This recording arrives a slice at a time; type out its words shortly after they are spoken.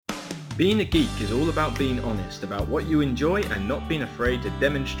Being a geek is all about being honest about what you enjoy and not being afraid to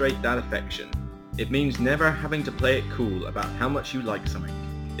demonstrate that affection. It means never having to play it cool about how much you like something.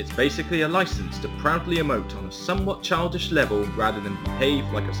 It's basically a license to proudly emote on a somewhat childish level rather than behave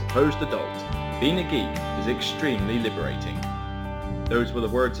like a supposed adult. Being a geek is extremely liberating. Those were the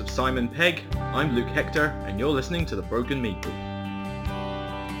words of Simon Pegg. I'm Luke Hector, and you're listening to The Broken Meeple.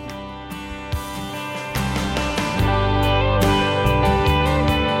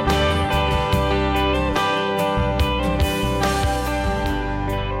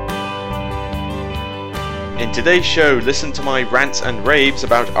 In today's show, listen to my rants and raves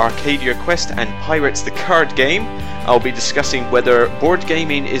about Arcadia Quest and Pirates the card game. I'll be discussing whether board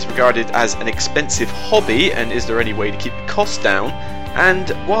gaming is regarded as an expensive hobby and is there any way to keep the costs down. And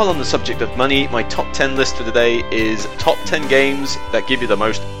while on the subject of money, my top 10 list for today is top 10 games that give you the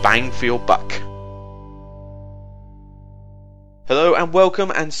most bang for your buck. Hello and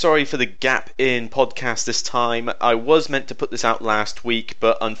welcome, and sorry for the gap in podcast this time. I was meant to put this out last week,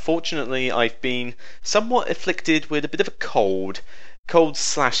 but unfortunately I've been somewhat afflicted with a bit of a cold/flu,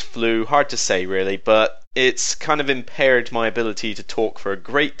 hard to say really, but it's kind of impaired my ability to talk for a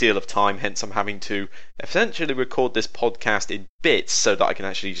great deal of time, hence I'm having to essentially record this podcast in bits so that I can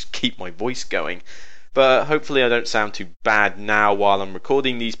actually just keep my voice going. But hopefully I don't sound too bad now while I'm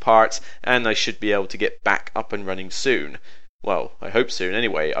recording these parts, and I should be able to get back up and running soon. Well, I hope soon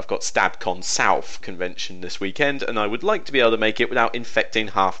anyway. I've got StabCon South convention this weekend, and I would like to be able to make it without infecting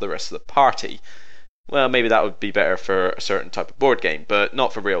half the rest of the party. Well, maybe that would be better for a certain type of board game, but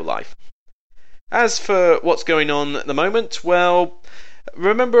not for real life. As for what's going on at the moment, well,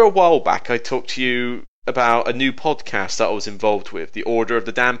 remember a while back I talked to you about a new podcast that I was involved with, the Order of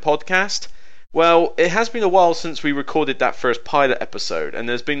the Damn podcast? Well, it has been a while since we recorded that first pilot episode, and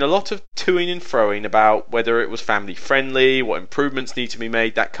there's been a lot of toing and froing about whether it was family friendly, what improvements need to be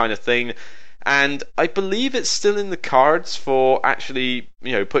made, that kind of thing. And I believe it's still in the cards for actually,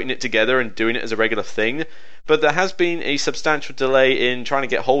 putting it together and doing it as a regular thing. But there has been a substantial delay in trying to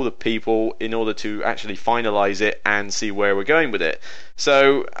get hold of people in order to actually finalise it and see where we're going with it.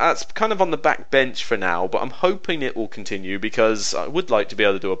 So that's kind of on the back bench for now, but I'm hoping it will continue because I would like to be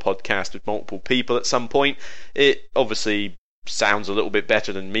able to do a podcast with multiple people at some point. It obviously sounds a little bit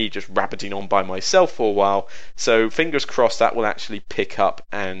better than me just rabbiting on by myself for a while, so fingers crossed that will actually pick up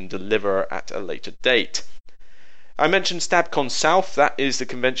and deliver at a later date. I mentioned StabCon South. That is the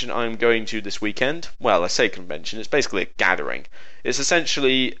convention I'm going to this weekend. Well, I say convention, it's basically a gathering. It's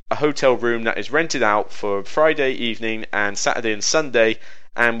essentially a hotel room that is rented out for Friday evening and Saturday and Sunday,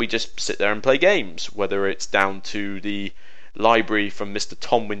 and we just sit there and play games, whether it's down to the library from Mr.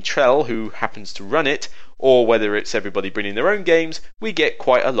 Tom Wintrell, who happens to run it, or whether it's everybody bringing their own games. We get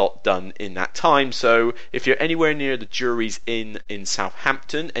quite a lot done in that time, so if you're anywhere near the Jury's Inn in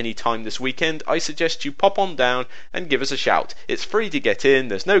Southampton any time this weekend, I suggest you pop on down and give us a shout. It's free to get in,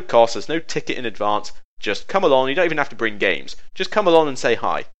 there's no cost, there's no ticket in advance, just come along, you don't even have to bring games, just come along and say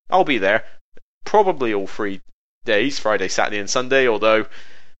hi. I'll be there, probably all 3 days, Friday, Saturday and Sunday, although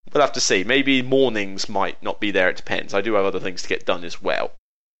we'll have to see. Maybe mornings might not be there, it depends. I do have other things to get done as well.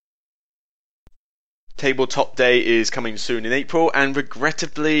 Tabletop Day is coming soon in April, and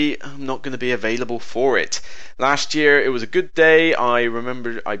regrettably, I'm not going to be available for it. Last year, it was a good day. I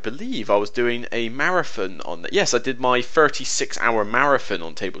believe I was doing a marathon on that. Yes, I did my 36-hour marathon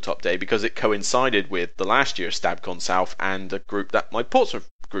on Tabletop Day because it coincided with the last year's StabCon South and a group that my Portsmouth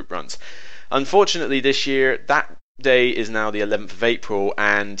group runs. Unfortunately, this year, that day is now the 11th of April,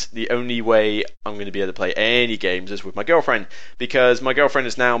 and the only way I'm going to be able to play any games is with my girlfriend, because my girlfriend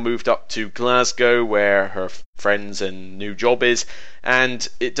has now moved up to Glasgow where her friends and new job is, and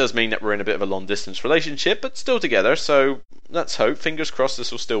it does mean that we're in a bit of a long distance relationship, but still together, so let's hope, fingers crossed,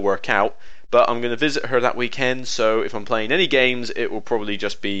 this will still work out. But I'm going to visit her that weekend, so if I'm playing any games, it will probably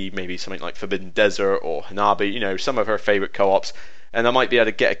just be maybe something like Forbidden Desert or Hanabi, some of her favourite co-ops. And I might be able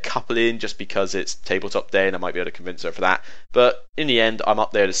to get a couple in just because it's Tabletop Day and I might be able to convince her for that. But in the end, I'm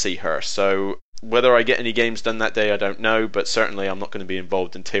up there to see her. So whether I get any games done that day, I don't know. But certainly I'm not going to be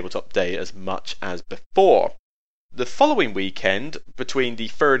involved in Tabletop Day as much as before. The following weekend, between the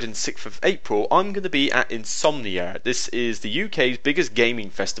 3rd and 6th of April, I'm going to be at Insomnia. This is the UK's biggest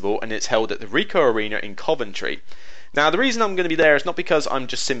gaming festival, and it's held at the Ricoh Arena in Coventry. Now, the reason I'm going to be there is not because I'm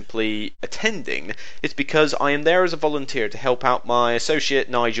just simply attending, it's because I am there as a volunteer to help out my associate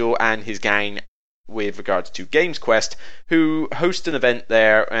Nigel and his gang with regards to Games Quest, who host an event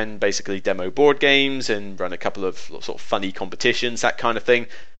there and basically demo board games and run a couple of sort of funny competitions, that kind of thing.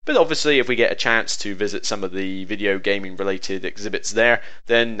 But obviously, if we get a chance to visit some of the video gaming related exhibits there,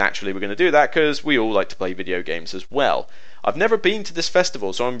 then naturally we're going to do that because we all like to play video games as well. I've never been to this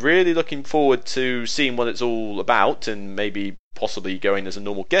festival, so I'm really looking forward to seeing what it's all about and maybe possibly going as a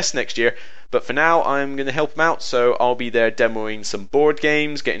normal guest next year. But for now, I'm going to help them out, so I'll be there demoing some board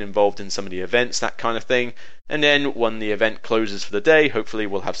games, getting involved in some of the events, that kind of thing. And then when the event closes for the day, hopefully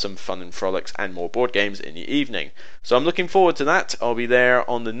we'll have some fun and frolics and more board games in the evening. So I'm looking forward to that. I'll be there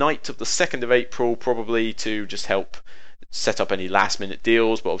on the night of the 2nd of April, probably to just help set up any last minute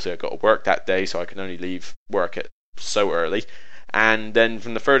deals, but obviously I've got to work that day, so I can only leave work at so early. And then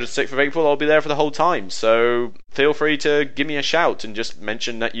from the 3rd to 6th of April, I'll be there for the whole time. So feel free to give me a shout and just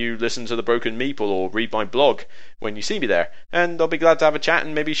mention that you listen to the Broken Meeple or read my blog when you see me there. And I'll be glad to have a chat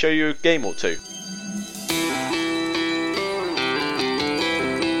and maybe show you a game or two.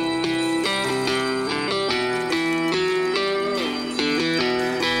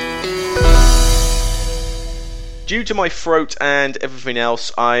 Due to my throat and everything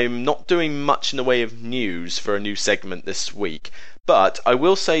else, I'm not doing much in the way of news for a new segment this week. But I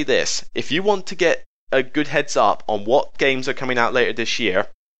will say this, if you want to get a good heads up on what games are coming out later this year,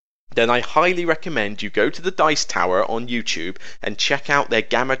 then I highly recommend you go to the Dice Tower on YouTube and check out their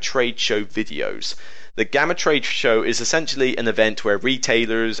Gamma Trade Show videos. The Gamma Trade Show is essentially an event where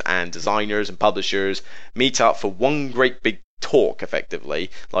retailers and designers and publishers meet up for one great big talk,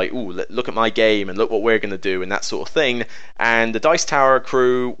 effectively, like, ooh, look at my game and look what we're going to do and that sort of thing. And the Dice Tower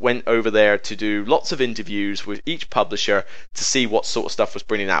crew went over there to do lots of interviews with each publisher to see what sort of stuff was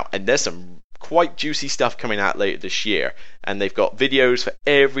bringing out, and there's some quite juicy stuff coming out later this year, and they've got videos for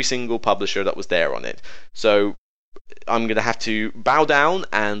every single publisher that was there on it. So I'm going to have to bow down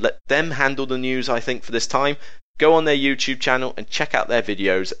and let them handle the news, I think, for this time. Go on their YouTube channel and check out their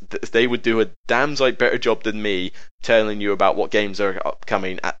videos. They would do a damn sight better job than me telling you about what games are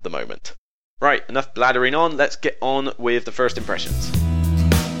upcoming at the moment. Right, enough blathering on. Let's get on with the first impressions.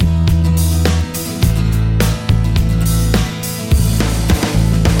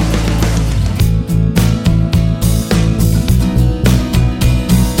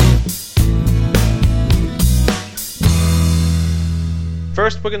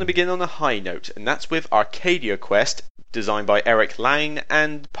 First, we're going to begin on a high note, and that's with Arcadia Quest, designed by Eric Lang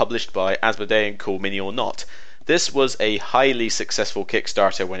and published by Asmodee and Cool Mini or Not. This was a highly successful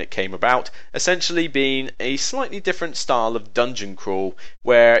Kickstarter when it came about, essentially being a slightly different style of dungeon crawl,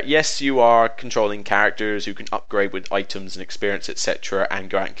 where yes, you are controlling characters who can upgrade with items and experience, etc., and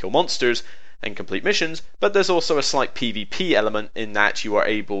go out and kill monsters and complete missions, but there's also a slight PvP element in that you are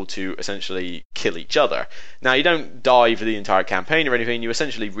able to essentially kill each other. Now, you don't die for the entire campaign or anything, you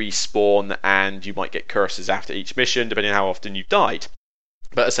essentially respawn and you might get curses after each mission depending on how often you've died.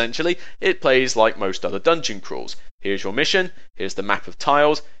 But essentially, it plays like most other dungeon crawls. Here's your mission, here's the map of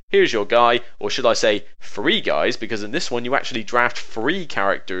tiles, here's your guy, or should I say 3 guys, because in this one you actually draft 3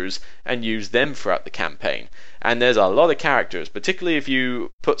 characters and use them throughout the campaign. And there's a lot of characters, particularly if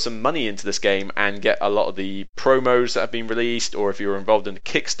you put some money into this game and get a lot of the promos that have been released, or if you were involved in the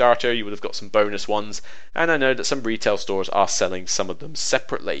Kickstarter, you would have got some bonus ones, and I know that some retail stores are selling some of them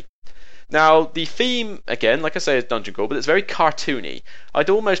separately. Now, the theme, again, like I say, is dungeon crawl, but it's very cartoony. I'd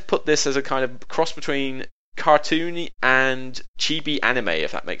almost put this as a kind of cross between cartoony and chibi anime,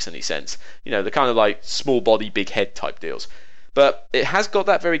 if that makes any sense. You know, the kind of like small body, big head type deals. But it has got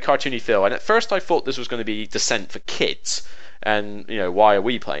that very cartoony feel, and at first I thought this was going to be Descent for kids, and, you know, why are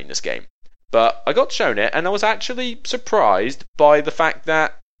we playing this game? But I got shown it, and I was actually surprised by the fact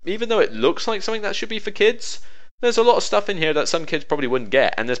that, even though it looks like something that should be for kids, there's a lot of stuff in here that some kids probably wouldn't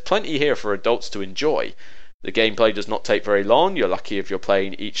get, and there's plenty here for adults to enjoy. The gameplay does not take very long. You're lucky if you're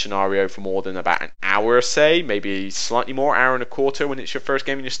playing each scenario for more than about an hour, say, maybe slightly more, hour and a quarter when it's your first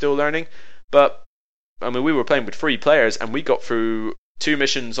game and you're still learning. But, I mean, we were playing with 3 players, and we got through 2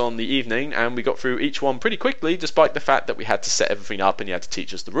 missions on the evening, and we got through each one pretty quickly, despite the fact that we had to set everything up and you had to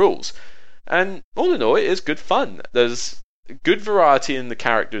teach us the rules. And all in all, it is good fun. There's good variety in the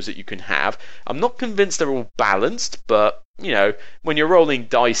characters that you can have. I'm not convinced they're all balanced, but, you know, when you're rolling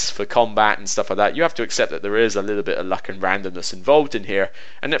dice for combat and stuff like that, you have to accept that there is a little bit of luck and randomness involved in here.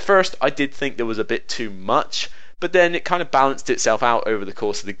 And at first, I did think there was a bit too much, but then it kind of balanced itself out over the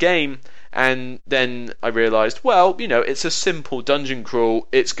course of the game. And then I realised, well, you know, it's a simple dungeon crawl,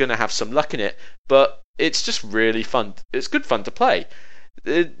 it's going to have some luck in it, but it's just really fun. It's good fun to play.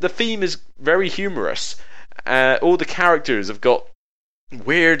 The theme is very humorous. All the characters have got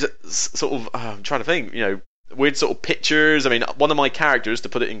weird sort of, I'm trying to think, you know, weird sort of pictures. I mean, one of my characters, to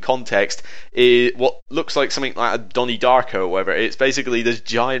put it in context, is what looks like something like a Donnie Darko or whatever. It's basically this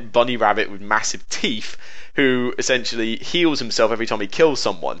giant bunny rabbit with massive teeth who essentially heals himself every time he kills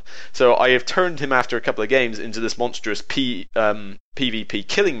someone. So I have turned him after a couple of games into this monstrous PvP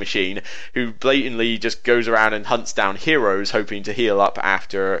killing machine who blatantly just goes around and hunts down heroes hoping to heal up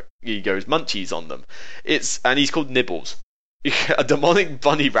after he goes munchies on them. And he's called Nibbles. A demonic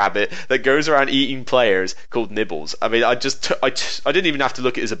bunny rabbit that goes around eating players called Nibbles. I mean, I didn't even have to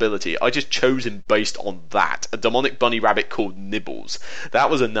look at his ability. I just chose him based on that. A demonic bunny rabbit called Nibbles.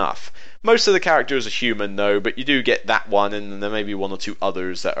 That was enough. Most of the characters are human though, but you do get that one, and there may be one or two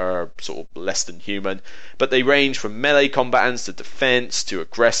others that are sort of less than human. But they range from melee combatants to defense to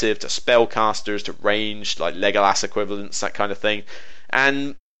aggressive to spellcasters to ranged, like Legolas equivalents, that kind of thing.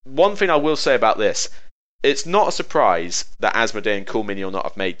 And one thing I will say about this, it's not a surprise that Asmodee and Cool Mini or Not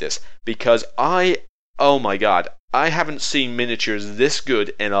have made this, because oh my god, I haven't seen miniatures this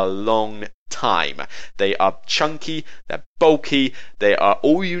good in a long time. They are chunky, they're bulky, they are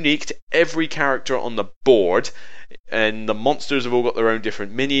all unique to every character on the board, and the monsters have all got their own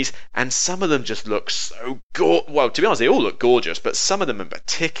different minis, and some of them just look so well, to be honest, they all look gorgeous, but some of them in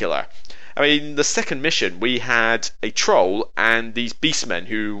particular. I mean, the second mission, we had a troll and these beastmen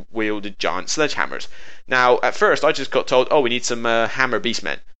who wielded giant sledgehammers. Now, at first, I just got told, we need some hammer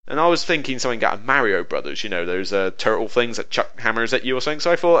beastmen. And I was thinking something out of Mario Brothers, those turtle things that chuck hammers at you or something.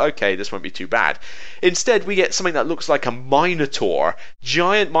 So I thought, okay, this won't be too bad. Instead, we get something that looks like a minotaur,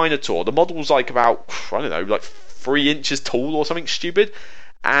 giant minotaur. The model's like about, I don't know, like 3 inches tall or something stupid.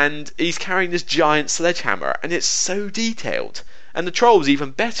 And he's carrying this giant sledgehammer, and it's so detailed. And the troll's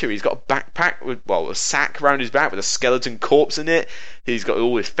even better. He's got a backpack with, a sack around his back with a skeleton corpse in it. He's got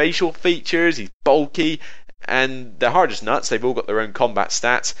all his facial features. He's bulky. And they're hard as nuts. They've all got their own combat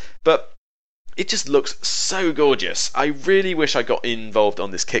stats. But it just looks so gorgeous. I really wish I got involved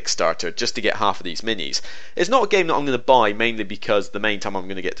on this Kickstarter just to get half of these minis. It's not a game that I'm going to buy, mainly because the main time I'm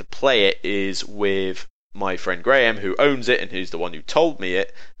going to get to play it is with my friend Graham, who owns it and who's the one who taught me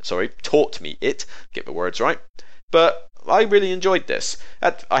it, get the words right. But I really enjoyed this.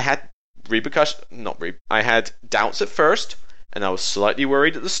 I had I had doubts at first, and I was slightly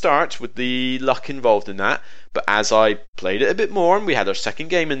worried at the start with the luck involved in that, but as I played it a bit more and we had our second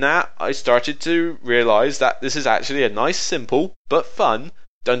game in that, I started to realise that this is actually a nice, simple, but fun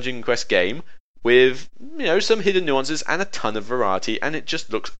Dungeon Quest game with, some hidden nuances and a ton of variety, and it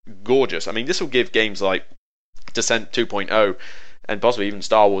just looks gorgeous. I mean, this will give games like Descent 2.0 and possibly even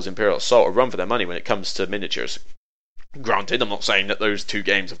Star Wars Imperial Assault a run for their money when it comes to miniatures. Granted, I'm not saying that those two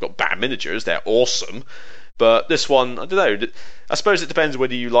games have got bad miniatures, they're awesome, but this one, I don't know, I suppose it depends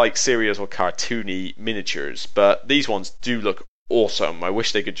whether you like serious or cartoony miniatures, but these ones do look awesome. I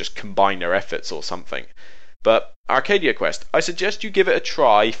wish they could just combine their efforts or something. But Arcadia Quest, I suggest you give it a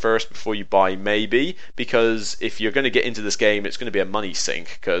try first before you buy, maybe, because if you're going to get into this game, it's going to be a money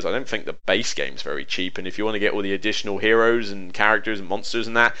sink, because I don't think the base game's very cheap, and if you want to get all the additional heroes and characters and monsters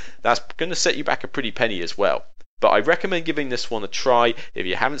and that's going to set you back a pretty penny as well. But I recommend giving this one a try if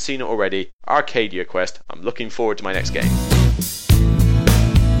you haven't seen it already. Arcadia Quest. I'm looking forward to my next game.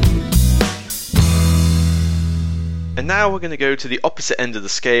 And now we're going to go to the opposite end of the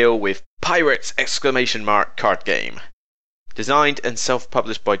scale with Pirates! Card game. Designed and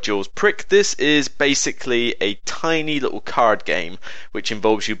self-published by Jules Prick, this is basically a tiny little card game which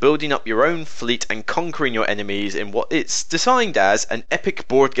involves you building up your own fleet and conquering your enemies in what it's designed as an epic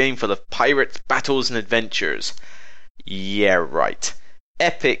board game full of pirates, battles and adventures. Yeah, right.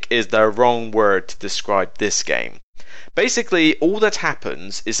 Epic is the wrong word to describe this game. Basically, all that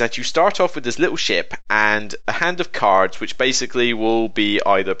happens is that you start off with this little ship and a hand of cards which basically will be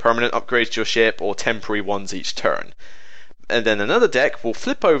either permanent upgrades to your ship or temporary ones each turn. And then another deck will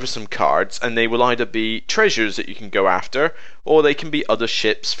flip over some cards, and they will either be treasures that you can go after, or they can be other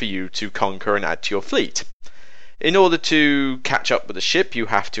ships for you to conquer and add to your fleet. In order to catch up with the ship, you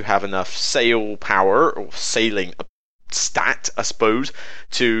have to have enough sail power, or sailing stat, I suppose,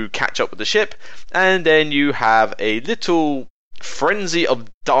 to catch up with the ship, and then you have a little frenzy of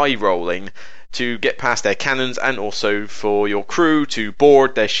die rolling to get past their cannons, and also for your crew to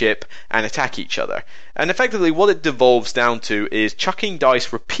board their ship and attack each other. And effectively what it devolves down to is chucking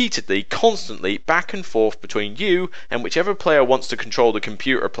dice repeatedly, constantly, back and forth between you and whichever player wants to control the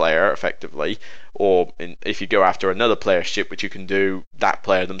computer player, effectively, or if you go after another player's ship, which you can do that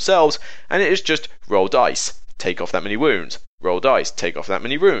player themselves, and it is just roll dice, take off that many wounds. Roll dice, take off that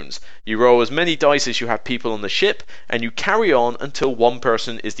many runes. You roll as many dice as you have people on the ship, and you carry on until one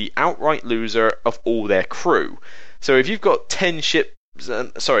person is the outright loser of all their crew. So if you've got 10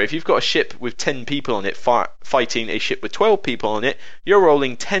 if you've got a ship with 10 people on it fighting a ship with 12 people on it, you're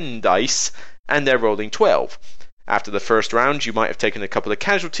rolling 10 dice and they're rolling 12. After the first round, you might have taken a couple of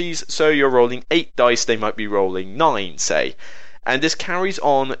casualties, so you're rolling 8 dice, they might be rolling 9, say. And this carries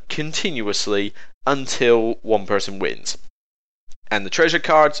on continuously until one person wins. And the treasure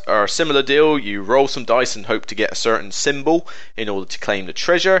cards are a similar deal. You roll some dice and hope to get a certain symbol in order to claim the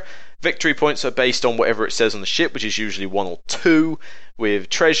treasure. Victory points are based on whatever it says on the ship, which is usually 1 or 2. With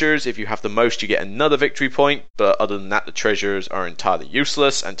treasures, if you have the most, you get another victory point, but other than that, the treasures are entirely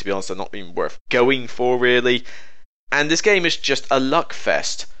useless, and to be honest, they're not even worth going for, really. And this game is just a luck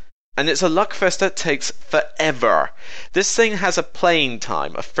fest. And it's a luck fest that takes forever. This thing has a playing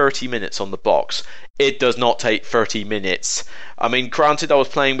time of 30 minutes on the box. It does not take 30 minutes. I mean, granted, I was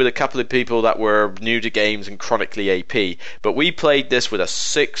playing with a couple of people that were new to games and chronically AP, but we played this with a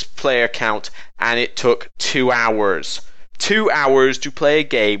 6-player count, and it took 2 hours. 2 hours to play a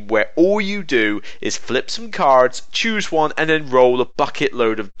game where all you do is flip some cards, choose one, and then roll a bucket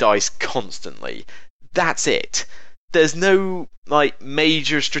load of dice constantly. That's it. There's no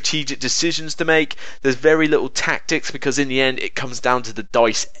major strategic decisions to make. There's very little tactics because in the end it comes down to the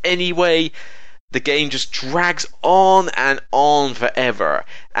dice anyway. The game just drags on and on forever.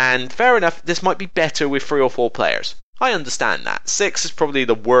 And fair enough, this might be better with 3 or 4 players. I understand that. 6 is probably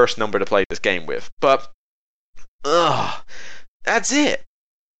the worst number to play this game with. But, that's it.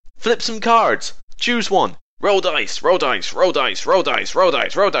 Flip some cards. Choose one. Roll dice, roll dice, roll dice, roll dice, roll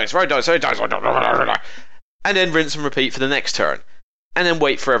dice, roll dice, roll dice, roll dice, and then rinse and repeat for the next turn. And then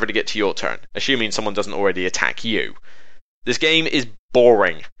wait forever to get to your turn, assuming someone doesn't already attack you. This game is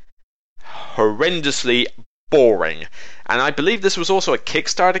boring. Horrendously boring. And I believe this was also a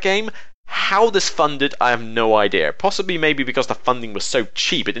Kickstarter game. How this funded, I have no idea. Possibly maybe because the funding was so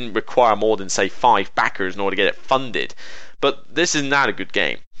cheap, it didn't require more than, say, 5 backers in order to get it funded. But this is not a good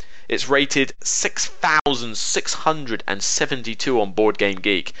game. It's rated 6,672 on Board Game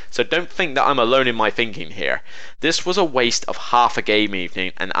Geek, so don't think that I'm alone in my thinking here. This was a waste of half a game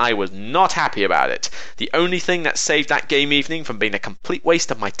evening, and I was not happy about it. The only thing that saved that game evening from being a complete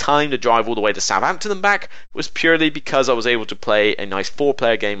waste of my time to drive all the way to Southampton and back was purely because I was able to play a nice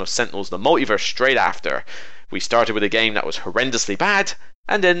 4-player game of Sentinels the Multiverse straight after. We started with a game that was horrendously bad,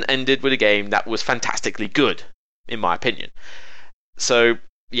 and then ended with a game that was fantastically good, in my opinion. So,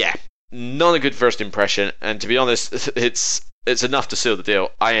 yeah, not a good first impression, and to be honest, it's enough to seal the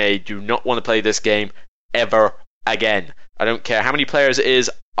deal. I do not want to play this game ever again. I don't care how many players it is,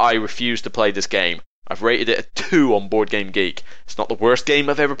 I refuse to play this game. I've rated it a 2 on Board Game Geek. It's not the worst game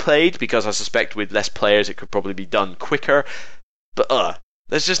I've ever played, because I suspect with less players it could probably be done quicker, but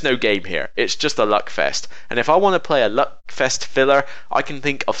there's just no game here. It's just a luck fest. And if I want to play a luck fest filler, I can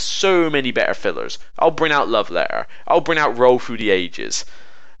think of so many better fillers. I'll bring out Love Letter. I'll bring out Roll Through the Ages.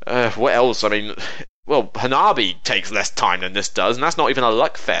 What else? I mean, well, Hanabi takes less time than this does, and that's not even a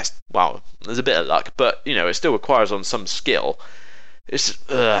luck fest. Well, there's a bit of luck, but, you know, it still requires on some skill. It's,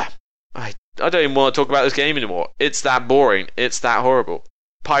 I don't even want to talk about this game anymore. It's that boring. It's that horrible.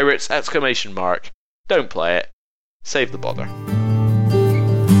 Pirates, ! Don't play it. Save the bother.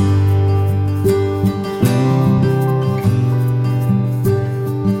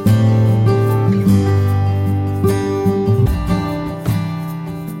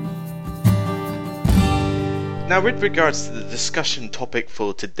 Now, with regards to the discussion topic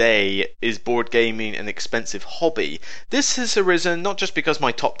for today, is board gaming an expensive hobby? This has arisen not just because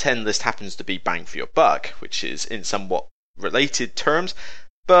my top 10 list happens to be bang for your buck, which is in somewhat related terms,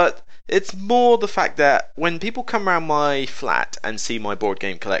 but it's more the fact that when people come around my flat and see my board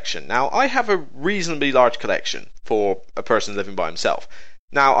game collection, now I have a reasonably large collection for a person living by himself.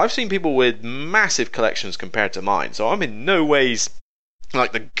 Now, I've seen people with massive collections compared to mine, so I'm in no ways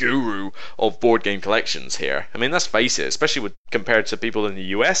like the guru of board game collections here. I mean, let's face it, especially compared to people in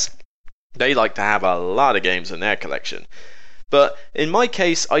the US, they like to have a lot of games in their collection. But in my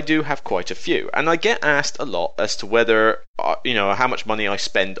case, I do have quite a few, and I get asked a lot as to whether, how much money I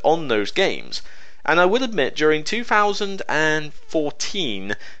spend on those games. And I will admit, during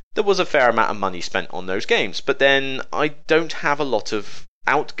 2014, there was a fair amount of money spent on those games, but then I don't have a lot of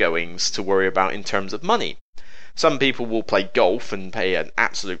outgoings to worry about in terms of money. Some people will play golf and pay an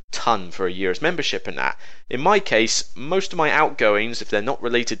absolute ton for a year's membership and that. In my case, most of my outgoings, if they're not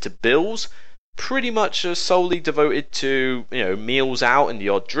related to bills, pretty much are solely devoted to, meals out and the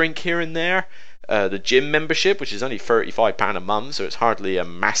odd drink here and there. The gym membership, which is only £35 a month, so it's hardly a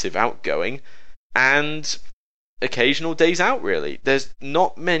massive outgoing. And occasional days out, really. There's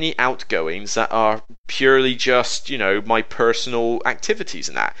not many outgoings that are purely just, my personal activities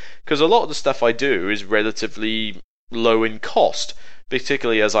and that. Because a lot of the stuff I do is relatively low in cost.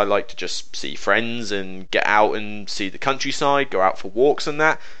 particularly as I like to just see friends and get out and see the countryside, go out for walks and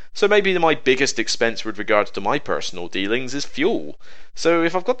that. So maybe my biggest expense with regards to my personal dealings is fuel. So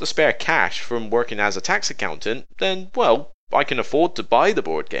if I've got the spare cash from working as a tax accountant, then, well, I can afford to buy the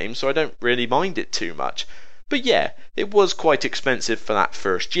board game, so I don't really mind it too much. But yeah, it was quite expensive for that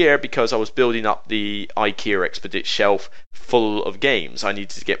first year because I was building up the IKEA Expedit shelf full of games. I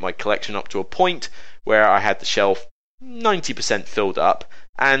needed to get my collection up to a point where I had the shelf 90% filled up,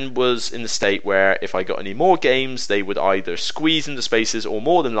 and was in the state where if I got any more games, they would either squeeze into spaces, or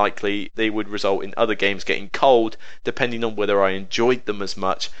more than likely they would result in other games getting cold, depending on whether I enjoyed them as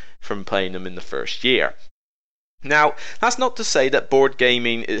much from playing them in the first year. Now, that's not to say that board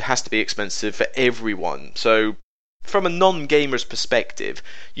gaming it has to be expensive for everyone. So from a non-gamer's perspective,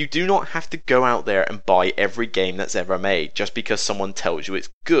 you do not have to go out there and buy every game that's ever made just because someone tells you it's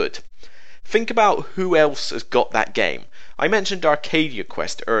good. Think about who else has got that game. I mentioned Arcadia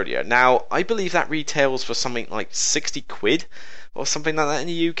Quest earlier. Now, I believe that retails for something like 60 quid or something like that in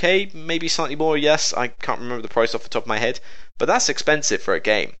the UK, maybe slightly more, yes, I can't remember the price off the top of my head, but that's expensive for a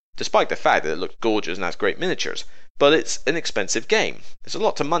game, despite the fact that it looks gorgeous and has great miniatures. But it's an expensive game. It's a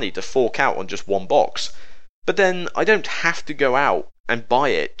lot of money to fork out on just one box. But then I don't have to go out and buy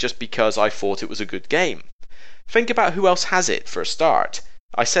it just because I thought it was a good game. Think about who else has it for a start.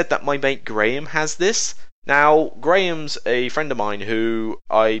 I said that my mate Graham has this. Now, Graham's a friend of mine who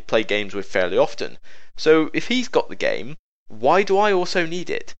I play games with fairly often. So if he's got the game, why do I also need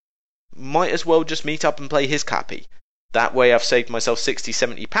it? Might as well just meet up and play his copy. That way I've saved myself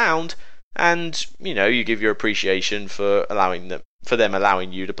 £60-70, and, you give your appreciation for them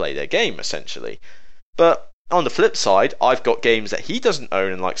allowing you to play their game, essentially. But on the flip side, I've got games that he doesn't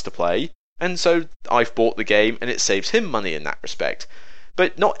own and likes to play, and so I've bought the game and it saves him money in that respect.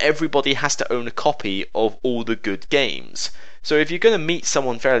 But not everybody has to own a copy of all the good games. So if you're going to meet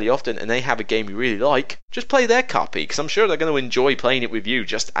someone fairly often and they have a game you really like, just play their copy, because I'm sure they're going to enjoy playing it with you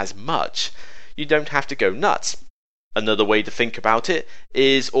just as much. You don't have to go nuts. Another way to think about it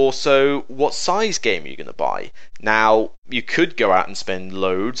is also what size game are you going to buy. Now, you could go out and spend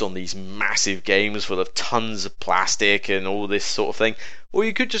loads on these massive games full of tons of plastic and all this sort of thing, or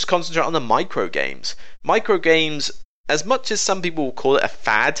you could just concentrate on the micro games. Micro games, as much as some people will call it a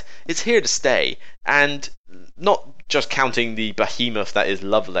fad, it's here to stay, and not just counting the behemoth that is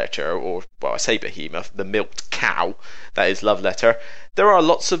Love Letter, or, well, I say behemoth, the milked cow that is Love Letter. There are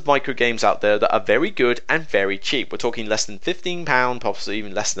lots of micro games out there that are very good and very cheap. We're talking less than £15, possibly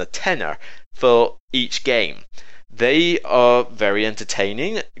even less than a tenner for each game. They are very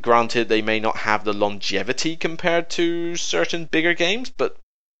entertaining. Granted, they may not have the longevity compared to certain bigger games, but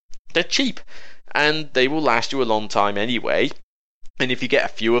they're cheap, and they will last you a long time anyway. And if you get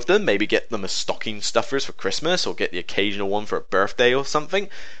a few of them, maybe get them as stocking stuffers for Christmas, or get the occasional one for a birthday or something,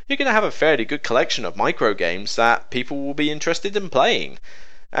 you're going to have a fairly good collection of micro games that people will be interested in playing.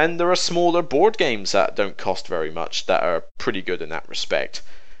 And there are smaller board games that don't cost very much that are pretty good in that respect.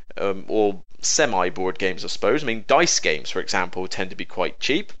 Or semi-board games, I suppose. I mean, dice games, for example, tend to be quite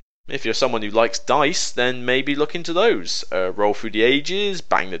cheap. If you're someone who likes dice, then maybe look into those. Roll Through the Ages,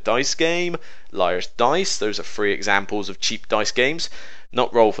 Bang the Dice Game, Liar's Dice, those are 3 examples of cheap dice games.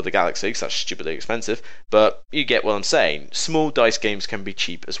 Not Roll for the Galaxy, because that's stupidly expensive, but you get what I'm saying. Small dice games can be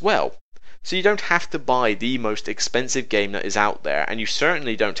cheap as well. So you don't have to buy the most expensive game that is out there, and you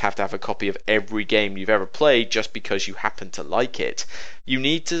certainly don't have to have a copy of every game you've ever played just because you happen to like it. You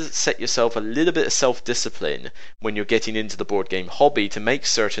need to set yourself a little bit of self-discipline when you're getting into the board game hobby to make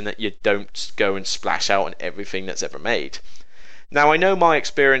certain that you don't go and splash out on everything that's ever made. Now, I know my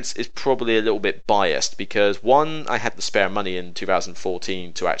experience is probably a little bit biased because, one, I had the spare money in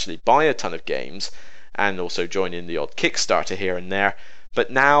 2014 to actually buy a ton of games and also join in the odd Kickstarter here and there. But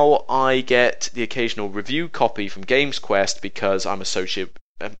now I get the occasional review copy from Games Quest because I'm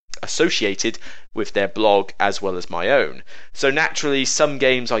associated with their blog as well as my own. So naturally, some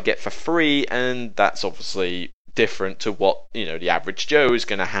games I get for free, and that's obviously different to what the average Joe is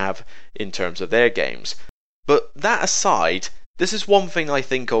going to have in terms of their games. But that aside, this is one thing I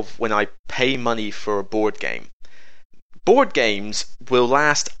think of when I pay money for a board game. Board games will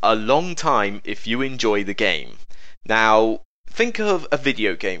last a long time if you enjoy the game. Now, think of a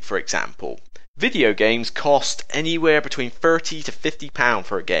video game, for example. Video games cost anywhere between £30 to £50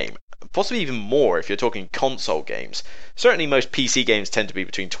 for a game, possibly even more if you're talking console games. Certainly most PC games tend to be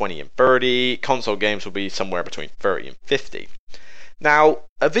between 20 and 30, console games will be somewhere between 30 and 50. Now,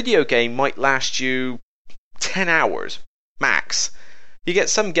 a video game might last you 10 hours, max. You get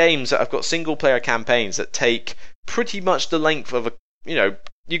some games that have got single player campaigns that take pretty much the length of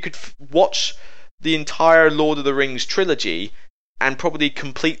you could watch the entire Lord of the Rings trilogy and probably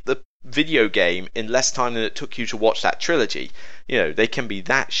complete the video game in less time than it took you to watch that trilogy. They can be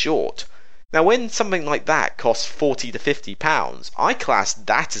that short. Now, when something like that costs £40 to £50, I class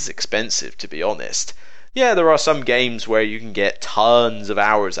that as expensive, to be honest. Yeah, there are some games where you can get tons of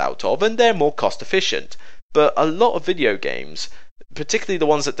hours out of, and they're more cost efficient. But a lot of video games, particularly the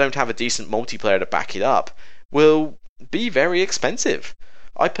ones that don't have a decent multiplayer to back it up, will be very expensive.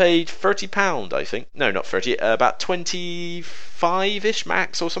 I paid £30, I think. No, not 30, about 25-ish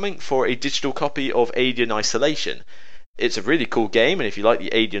max or something for a digital copy of Alien Isolation. It's a really cool game, and if you like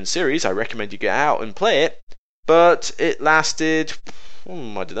the Alien series, I recommend you get out and play it. But it lasted, I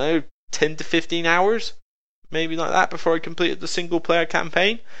don't know, 10 to 15 hours? Maybe like that before I completed the single player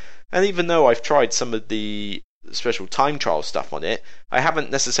campaign. And even though I've tried some of the special time trial stuff on it, I haven't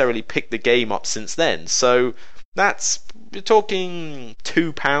necessarily picked the game up since then. So you're talking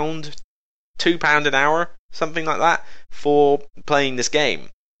 £2 an hour, something like that, for playing this game.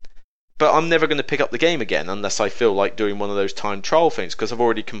 But I'm never going to pick up the game again unless I feel like doing one of those time trial things, because I've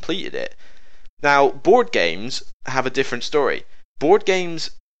already completed it. Now, board games have a different story. Board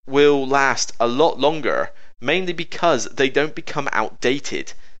games will last a lot longer, mainly because they don't become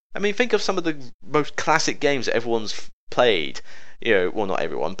outdated. I mean, think of some of the most classic games that everyone's played. Well, not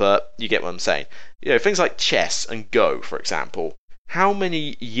everyone, but you get what I'm saying. Things like chess and Go, for example. How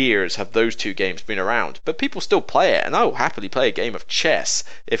many years have those two games been around? But people still play it, and I will happily play a game of chess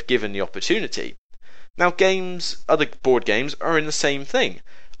if given the opportunity. Now, other board games are in the same thing.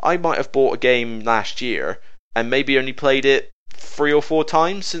 I might have bought a game last year, and maybe only played it 3 or 4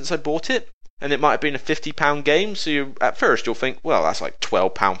 times since I bought it, and it might have been a £50 game, so at first you'll think, well, that's like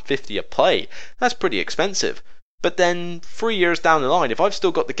 £12.50 a play. That's pretty expensive. But then, 3 years down the line, if I've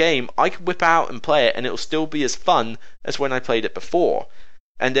still got the game, I can whip out and play it, and it'll still be as fun as when I played it before.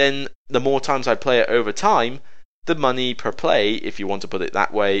 And then, the more times I play it over time, the money per play, if you want to put it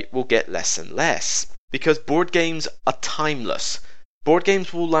that way, will get less and less. Because board games are timeless. Board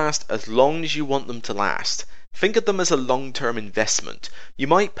games will last as long as you want them to last. Think of them as a long-term investment. You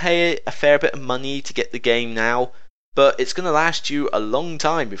might pay a fair bit of money to get the game now, but it's going to last you a long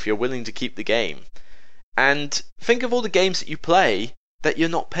time if you're willing to keep the game. And think of all the games that you play that you're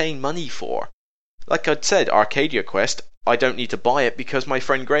not paying money for. Like I'd said, Arcadia Quest, I don't need to buy it because my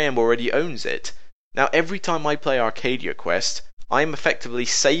friend Graham already owns it. Now, every time I play Arcadia Quest, I am effectively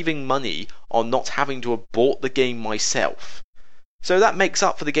saving money on not having to have bought the game myself. So that makes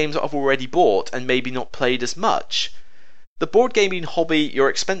up for the games that I've already bought and maybe not played as much. The board gaming hobby, your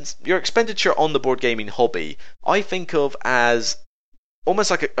expenditure on the board gaming hobby, I think of as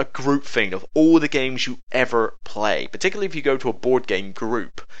almost like a group thing of all the games you ever play, particularly if you go to a board game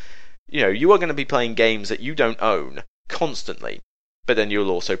group. You are going to be playing games that you don't own constantly, but then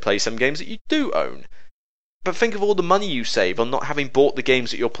you'll also play some games that you do own. But think of all the money you save on not having bought the games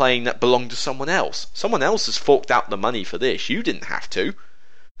that you're playing that belong to someone else. Someone else has forked out the money for this, you didn't have to.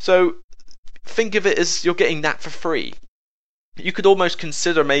 So think of it as you're getting that for free. You could almost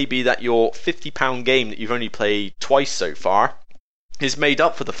consider maybe that your £50 game that you've only played twice so far is made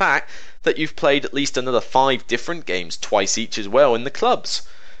up for the fact that you've played at least another 5 different games twice each as well in the clubs.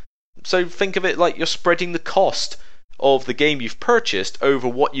 So think of it like you're spreading the cost of the game you've purchased over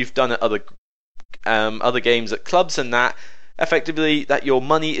what you've done at other games at clubs, and that effectively that your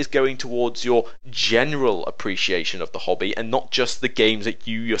money is going towards your general appreciation of the hobby and not just the games that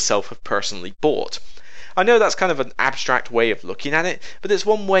you yourself have personally bought. I know that's kind of an abstract way of looking at it, but it's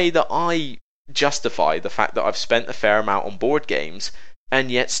one way that I justify the fact that I've spent a fair amount on board games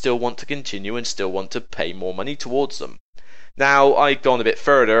and yet still want to continue and still want to pay more money towards them. Now, I've gone a bit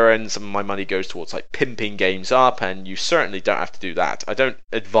further and some of my money goes towards like pimping games up, and you certainly don't have to do that. I don't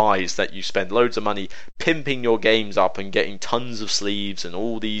advise that you spend loads of money pimping your games up and getting tons of sleeves and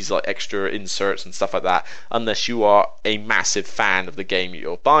all these like extra inserts and stuff like that, unless you are a massive fan of the game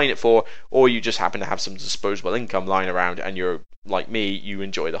you're buying it for, or you just happen to have some disposable income lying around and you're like me, you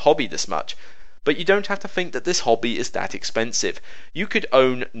enjoy the hobby this much. But you don't have to think that this hobby is that expensive. You could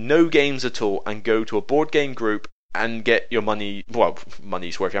own no games at all and go to a board game group and get your money's worth,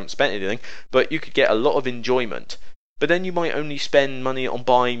 you haven't spent anything, but you could get a lot of enjoyment. But then you might only spend money on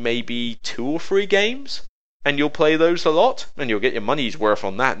buying maybe 2 or 3 games, and you'll play those a lot, and you'll get your money's worth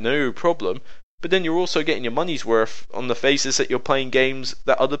on that, no problem. But then you're also getting your money's worth on the basis that you're playing games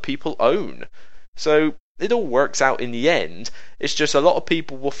that other people own. So it all works out in the end. It's just a lot of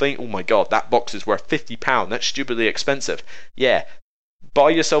people will think, oh my god, that box is worth £50, that's stupidly expensive. Yeah,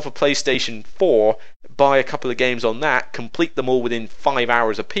 buy yourself a PlayStation 4, buy a couple of games on that, complete them all within 5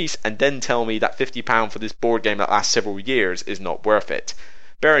 hours a piece, and then tell me that £50 for this board game that lasts several years is not worth it.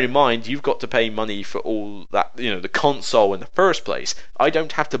 bearing in mind you've got to pay money for all that, the console in the first place. I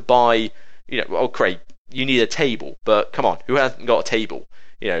don't have to buy, okay, you need a table, but come on, who hasn't got a table?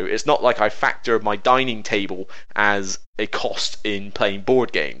 It's not like I factor my dining table as a cost in playing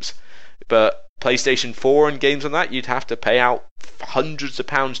board games. But PlayStation 4 and games on that, you'd have to pay out hundreds of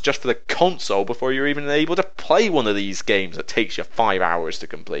pounds just for the console before you're even able to play one of these games that takes you 5 hours to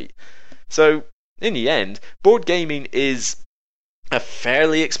complete. So, in the end, board gaming is a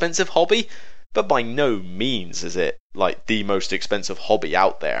fairly expensive hobby, but by no means is it like the most expensive hobby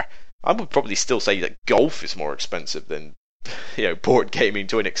out there. I would probably still say that golf is more expensive than board gaming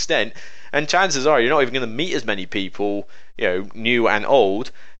to an extent, and chances are you're not even going to meet as many people, new and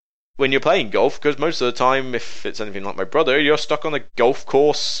old, when you're playing golf, because most of the time, if it's anything like my brother, you're stuck on a golf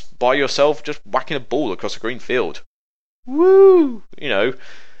course by yourself just whacking a ball across a green field. Woo!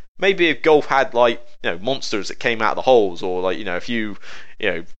 Maybe if golf had monsters that came out of the holes, or a few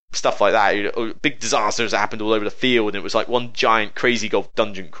stuff like that, big disasters that happened all over the field, and it was like one giant crazy golf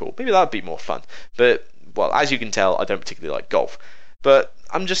dungeon crawl, maybe that'd be more fun. But well, as you can tell, I don't particularly like golf. But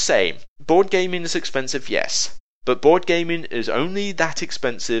I'm just saying, board gaming is expensive, yes, but board gaming is only that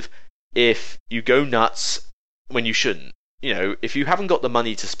expensive if you go nuts when you shouldn't. If you haven't got the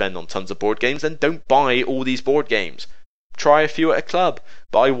money to spend on tons of board games, then don't buy all these board games. Try a few at a club.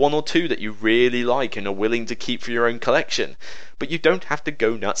 Buy one or two that you really like and are willing to keep for your own collection. But you don't have to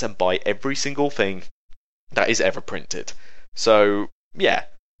go nuts and buy every single thing that is ever printed. So, yeah,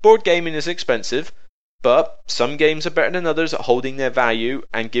 board gaming is expensive, but some games are better than others at holding their value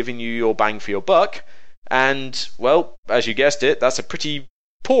and giving you your bang for your buck. And, well, as you guessed it, that's a pretty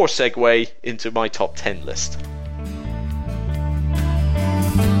poor segue into my top 10 list.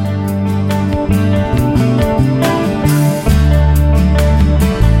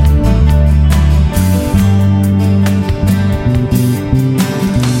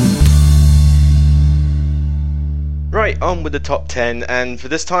 Right, on with the top 10, and for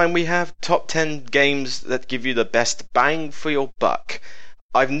this time we have top 10 games that give you the best bang for your buck.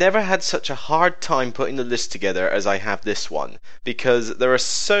 I've never had such a hard time putting the list together as I have this one, because there are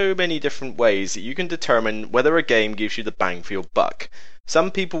so many different ways that you can determine whether a game gives you the bang for your buck.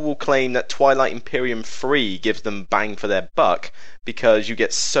 Some people will claim that Twilight Imperium 3 gives them bang for their buck because you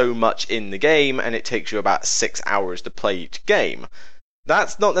get so much in the game and it takes you about 6 hours to play each game.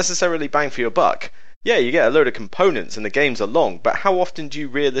 That's not necessarily bang for your buck. Yeah, you get a load of components and the games are long, but how often do you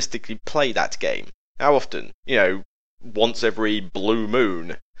realistically play that game? How often? Once every blue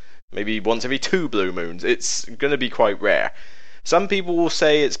moon. Maybe once every 2 blue moons. It's going to be quite rare. Some people will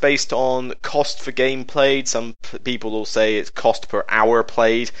say it's based on cost for game played. Some people will say it's cost per hour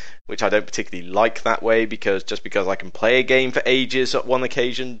played, which I don't particularly like that way, because just because I can play a game for ages at one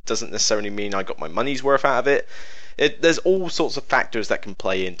occasion doesn't necessarily mean I got my money's worth out of it. There's all sorts of factors that can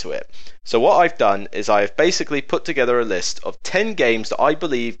play into it. So what I've done is I've basically put together a list of 10 games that I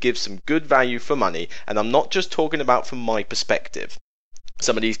believe give some good value for money, and I'm not just talking about from my perspective.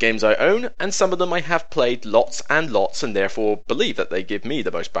 Some of these games I own, and some of them I have played lots and lots, and therefore believe that they give me the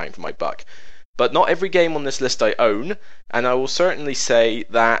most bang for my buck. But not every game on this list I own, and I will certainly say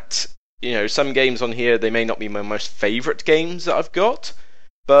that, some games on here, they may not be my most favourite games that I've got,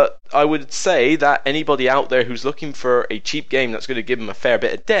 but I would say that anybody out there who's looking for a cheap game that's going to give them a fair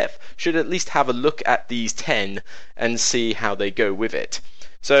bit of depth should at least have a look at these 10 and see how they go with it.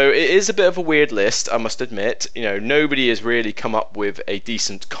 So it is a bit of a weird list, I must admit. Nobody has really come up with a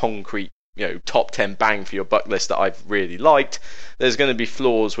decent, concrete, top 10 bang for your buck list that I've really liked. There's going to be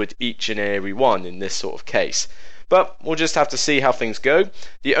flaws with each and every one in this sort of case. But we'll just have to see how things go.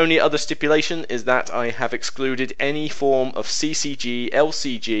 The only other stipulation is that I have excluded any form of CCG,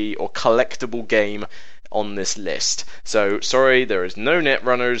 LCG, or collectible game on this list. So, sorry, there is no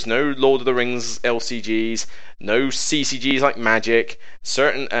Netrunners, no Lord of the Rings LCGs, no CCGs like Magic,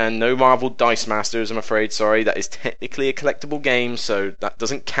 and no Marvel Dice Masters, I'm afraid, sorry. That is technically a collectible game, so that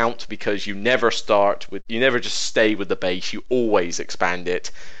doesn't count because you never just stay with the base, you always expand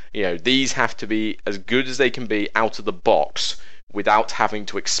it. These have to be as good as they can be out of the box without having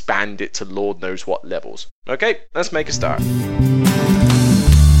to expand it to Lord knows what levels. Okay, let's make a start.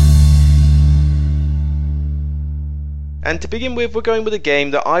 And to begin with, we're going with a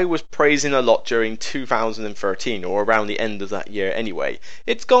game that I was praising a lot during 2013, or around the end of that year anyway.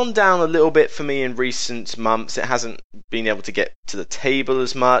 It's gone down a little bit for me in recent months. It hasn't been able to get to the table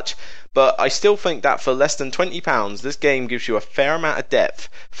as much, but I still think that for less than £20, this game gives you a fair amount of depth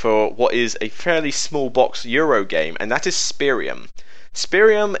for what is a fairly small box Euro game, and that is Spirium.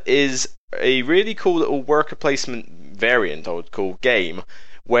 Spirium is a really cool little worker placement variant, I would call, game,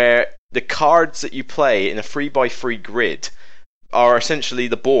 where the cards that you play in a 3x3 grid are essentially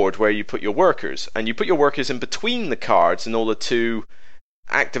the board where you put your workers, and you put your workers in between the cards in order to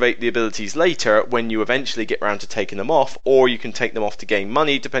activate the abilities later when you eventually get around to taking them off, or you can take them off to gain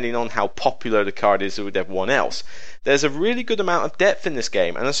money depending on how popular the card is with everyone else. There's a really good amount of depth in this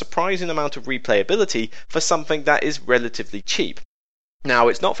game and a surprising amount of replayability for something that is relatively cheap. Now,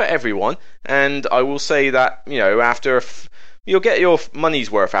 it's not for everyone, and I will say that, after you'll get your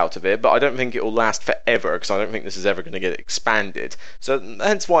money's worth out of it, but I don't think it will last forever, because I don't think this is ever going to get expanded. So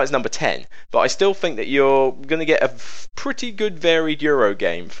hence why it's number 10. But I still think that you're going to get a pretty good varied Euro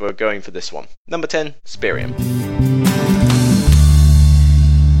game for going for this one. Number 10, Spirium.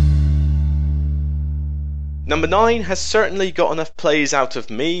 Number 9 has certainly got enough plays out of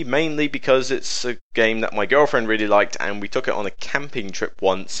me, mainly because it's a game that my girlfriend really liked, and we took it on a camping trip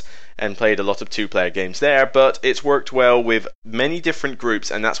once and played a lot of two-player games there, but it's worked well with many different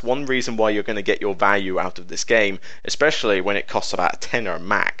groups, and that's one reason why you're going to get your value out of this game, especially when it costs about a tenner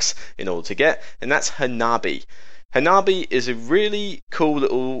max in order to get, and that's Hanabi. Hanabi is a really cool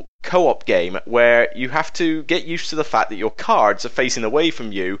little co-op game where you have to get used to the fact that your cards are facing away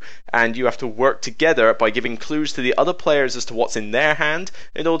from you, and you have to work together by giving clues to the other players as to what's in their hand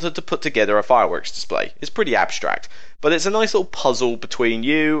in order to put together a fireworks display. It's pretty abstract, but it's a nice little puzzle between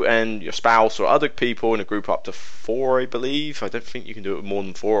you and your spouse or other people in a group up to 4, I believe. I don't think you can do it with more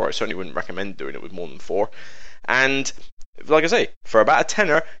than 4, or I certainly wouldn't recommend doing it with more than 4. And like I say, for about a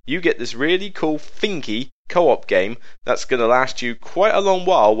tenner, you get this really cool, thinky co-op game that's going to last you quite a long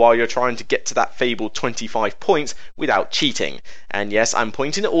while you're trying to get to that fabled 25 points without cheating. And yes, I'm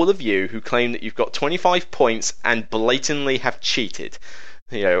pointing at all of you who claim that you've got 25 points and blatantly have cheated.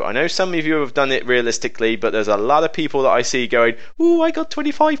 I know some of you have done it realistically, but there's a lot of people that I see going, "Ooh, I got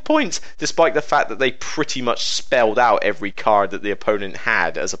 25 points," despite the fact that they pretty much spelled out every card that the opponent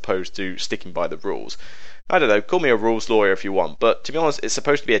had, as opposed to sticking by the rules. I don't know, call me a rules lawyer if you want, but to be honest, it's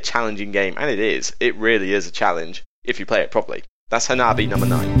supposed to be a challenging game, and it is. It really is a challenge, if you play it properly. That's Hanabi, number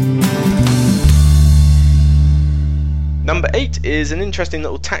 9. Number 8 is an interesting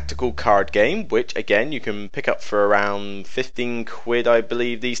little tactical card game, which again you can pick up for around 15 quid, I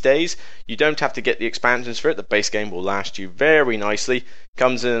believe, these days. You don't have to get the expansions for it. The base game will last you very nicely.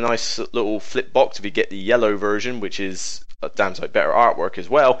 Comes in a nice little flip box if you get the yellow version, which is a damn sight better artwork as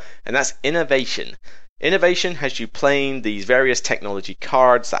well, and that's Innovation. Innovation has you playing these various technology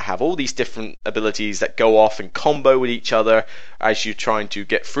cards that have all these different abilities that go off and combo with each other as you're trying to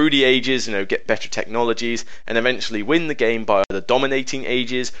get through the ages, get better technologies, and eventually win the game by either dominating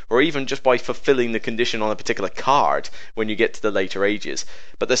ages or even just by fulfilling the condition on a particular card when you get to the later ages.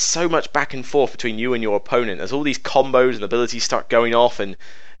 But there's so much back and forth between you and your opponent as all these combos and abilities start going off, and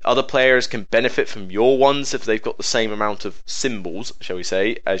other players can benefit from your ones if they've got the same amount of symbols, shall we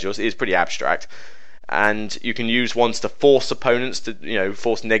say, as yours. It is pretty abstract. And you can use ones to force opponents to,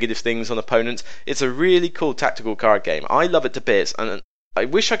 force negative things on opponents. It's a really cool tactical card game. I love it to bits, and I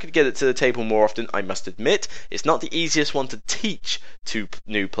wish I could get it to the table more often, I must admit. It's not the easiest one to teach to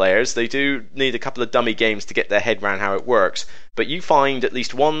new players. They do need a couple of dummy games to get their head around how it works, but you find at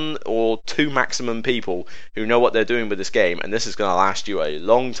least 1 or 2 maximum people who know what they're doing with this game, and this is going to last you a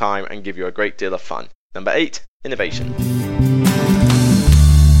long time and give you a great deal of fun. Number 8, Innovation.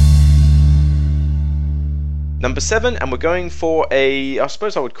 Number 7, and we're going for I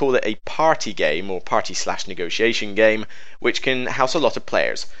suppose I would call it a party game, or party/negotiation game, which can house a lot of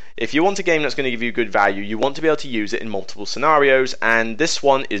players. If you want a game that's going to give you good value, you want to be able to use it in multiple scenarios, and this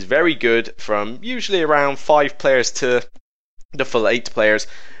one is very good from usually around 5 players to the full 8 players,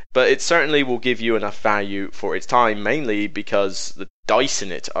 but it certainly will give you enough value for its time, mainly because the dice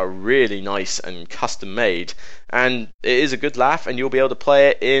in it are really nice and custom made, and it is a good laugh, and you'll be able to play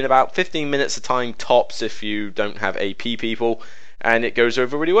it in about 15 minutes a time tops if you don't have AP people, and it goes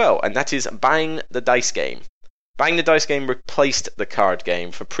over really well, and that is Bang the Dice Game. Bang the Dice Game replaced the card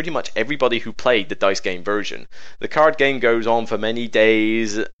game for pretty much everybody who played the dice game version. The card game goes on for many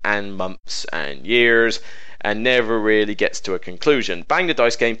days and months and years and never really gets to a conclusion. Bang the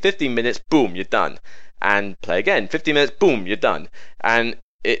Dice Game, 15 minutes, boom, you're done. And play again, 15 minutes, boom, you're done. And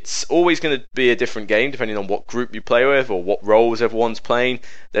it's always going to be a different game depending on what group you play with or what roles everyone's playing.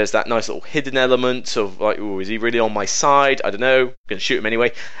 There's that nice little hidden element of like, oh, is he really on my side? I don't know, I'm going to shoot him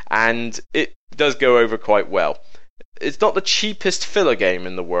anyway. And it does go over quite well. It's not the cheapest filler game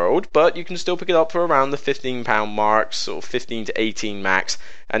in the world, but you can still pick it up for around the £15 mark, sort of 15 to 18 max,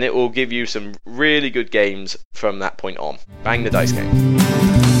 and it will give you some really good games from that point on. Bang the Dice Game.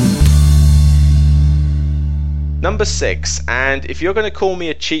 Number 6, and if you're going to call me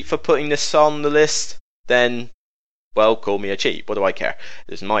a cheat for putting this on the list, then, well, call me a cheat. What do I care?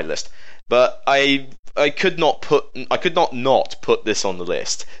 This is my list. But I I could not not put this on the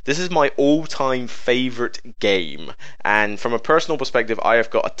list. This is my all-time favorite game, and from a personal perspective, I have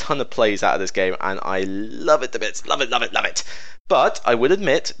got a ton of plays out of this game, and I love it to bits. Love it, love it, love it. But I will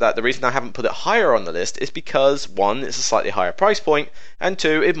admit that the reason I haven't put it higher on the list is because, one, it's a slightly higher price point, and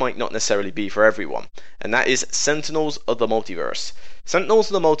two, it might not necessarily be for everyone. And that is Sentinels of the Multiverse.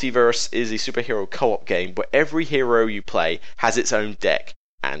 Sentinels of the Multiverse is a superhero co-op game where every hero you play has its own deck,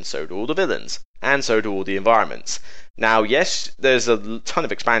 and so do all the villains, and so do all the environments. Now, yes, there's a ton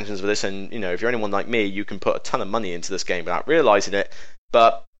of expansions for this, and if you're anyone like me, you can put a ton of money into this game without realising it,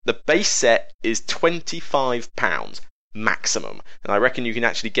 but the base set is £25 maximum, and I reckon you can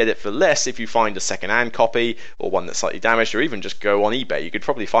actually get it for less if you find a second-hand copy, or one that's slightly damaged, or even just go on eBay. You could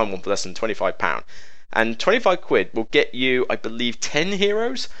probably find one for less than £25. And 25 quid will get you, I believe, 10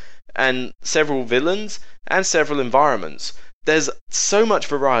 heroes, and several villains, and several environments. There's so much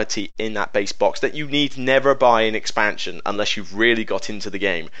variety in that base box that you need never buy an expansion unless you've really got into the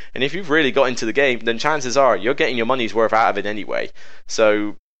game. And if you've really got into the game, then chances are you're getting your money's worth out of it anyway.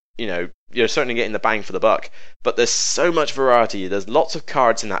 So, you're certainly getting the bang for the buck. But there's so much variety. There's lots of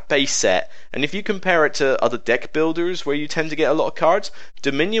cards in that base set. And if you compare it to other deck builders where you tend to get a lot of cards,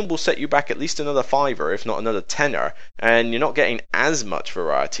 Dominion will set you back at least another fiver, if not another tenner. And you're not getting as much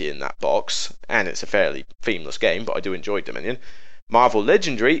variety in that box. And it's a fairly themeless game, but I do enjoy Dominion. Marvel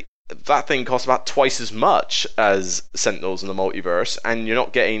Legendary, that thing costs about twice as much as Sentinels in the Multiverse, and you're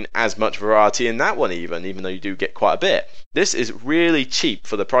not getting as much variety in that one even though you do get quite a bit. This is really cheap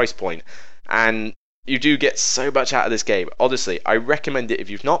for the price point, and you do get so much out of this game. Honestly, I recommend it if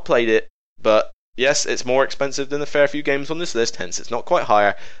you've not played it, but yes, it's more expensive than a fair few games on this list, hence it's not quite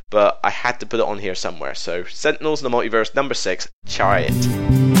higher, but I had to put it on here somewhere. So Sentinels in the Multiverse, number 6, try it.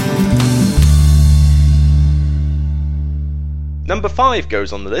 Number 5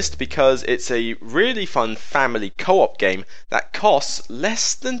 goes on the list because it's a really fun family co-op game that costs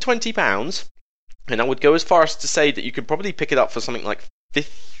less than £20, and I would go as far as to say that you could probably pick it up for something like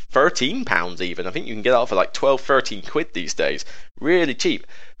 £13 even. I think you can get it for like 12-13 quid these days. Really cheap.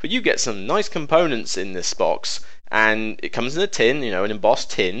 But you get some nice components in this box, and it comes in a tin, an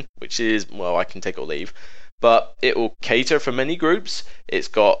embossed tin, which is, well, I can take or leave. But it will cater for many groups. It's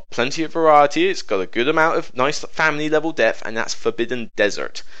got plenty of variety. It's got a good amount of nice family level depth, and that's Forbidden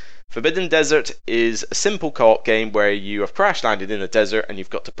Desert. Forbidden Desert is a simple co-op game where you have crash landed in a desert and you've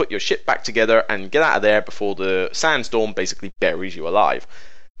got to put your ship back together and get out of there before the sandstorm basically buries you alive.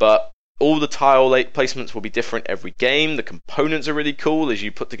 But all the tile placements will be different every game. The components are really cool as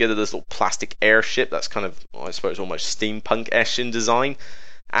you put together this little plastic airship that's kind of, I suppose, almost steampunk-esque in design.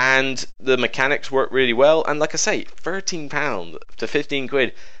 And the mechanics work really well, and like I say, £13 to 15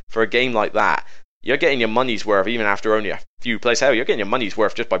 quid for a game like that, you're getting your money's worth even after only a few plays. Hell, you're getting your money's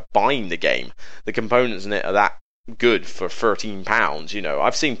worth just by buying the game. The components in it are that good for £13.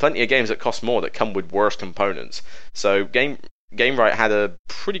 I've seen plenty of games that cost more that come with worse components. So GameRight had a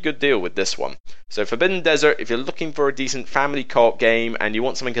pretty good deal with this one. So Forbidden Desert, if you're looking for a decent family co-op game and you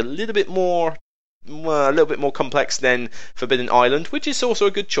want something a little bit more complex than Forbidden Island, which is also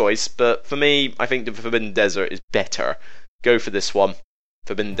a good choice, but for me, I think the Forbidden Desert is better. Go for this one.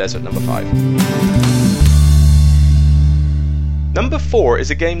 Forbidden Desert, number 5. Number 4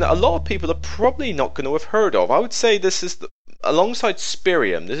 is a game that a lot of people are probably not going to have heard of. I would say this is, alongside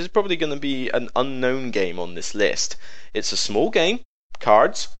Spirium, this is probably going to be an unknown game on this list. It's a small game,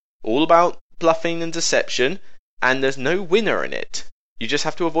 cards, all about bluffing and deception, and there's no winner in it. You just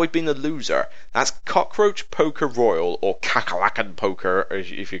have to avoid being a loser. That's Cockroach Poker Royal, or Kakalaka Poker,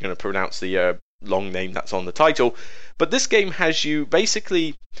 if you're going to pronounce the long name that's on the title. But this game has you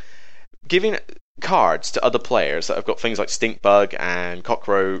basically giving cards to other players that have got things like Stink Bug and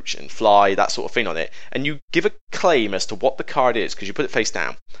Cockroach and Fly, that sort of thing on it. And you give a claim as to what the card is, because you put it face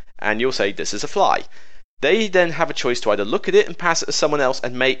down. And you'll say, this is a fly. They then have a choice to either look at it and pass it to someone else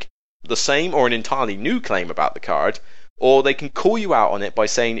and make the same or an entirely new claim about the card, or they can call you out on it by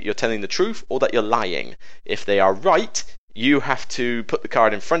saying that you're telling the truth or that you're lying. If they are right, you have to put the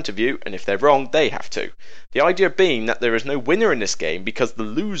card in front of you, and if they're wrong, they have to. The idea being that there is no winner in this game because the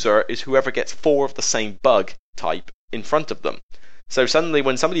loser is whoever gets 4 of the same bug type in front of them. So suddenly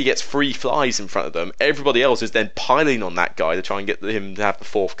when somebody gets 3 flies in front of them, everybody else is then piling on that guy to try and get him to have the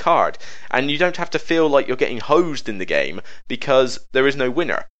 4th card. And you don't have to feel like you're getting hosed in the game because there is no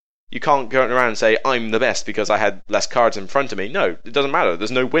winner. You can't go around and say, I'm the best because I had less cards in front of me. No, it doesn't matter.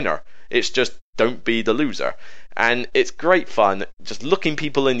 There's no winner. It's just, don't be the loser. And it's great fun, just looking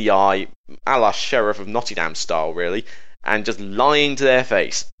people in the eye, a la Sheriff of Nottingham style, really, and just lying to their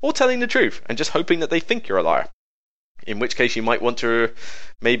face, or telling the truth, and just hoping that they think you're a liar. in which case you might want to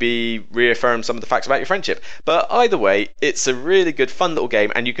maybe reaffirm some of the facts about your friendship. But either way, it's a really good, fun little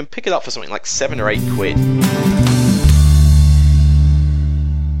game, and you can pick it up for something like £7 or £8.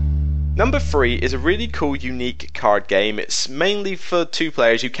 Number 3 is a really cool, unique card game. It's mainly for 2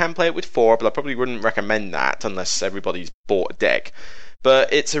 players. You can play it with 4, but I probably wouldn't recommend that unless everybody's bought a deck.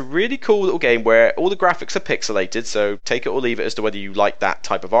 But it's a really cool little game where all the graphics are pixelated, so take it or leave it as to whether you like that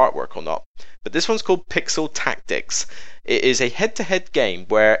type of artwork or not. But this one's called Pixel Tactics. It is a head-to-head game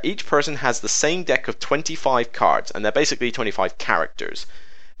where each person has the same deck of 25 cards, and they're basically 25 characters.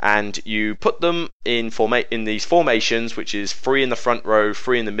 And you put them in these formations, which is 3 in the front row,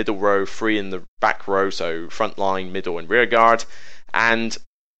 3 in the middle row, 3 in the back row, so front line, middle, and rear guard. And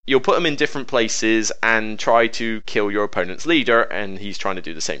you'll put them in different places and try to kill your opponent's leader, and he's trying to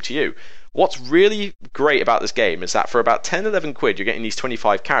do the same to you. What's really great about this game is that for about 10, 11 quid, you're getting these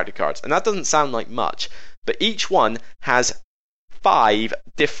 25 character cards, and that doesn't sound like much, but each one has 5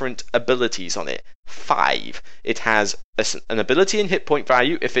 different abilities on it. 5. It has an ability in hit point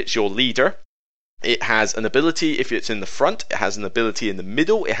value if it's your leader. It has an ability if it's in the front, it has an ability in the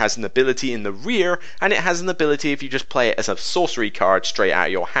middle, it has an ability in the rear, and it has an ability if you just play it as a sorcery card straight out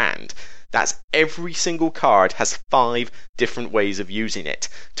of your hand. That's every single card has 5 different ways of using it.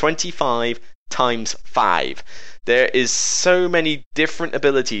 25 times 5. There is so many different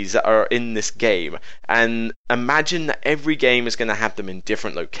abilities that are in this game, and imagine that every game is going to have them in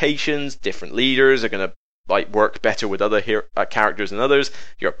different locations, different leaders are going to work better with other characters than others,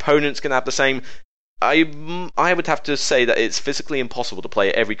 your opponent's going to have the same. I would have to say that it's physically impossible to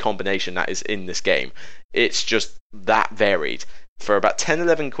play every combination that is in this game. It's just that varied. For about 10,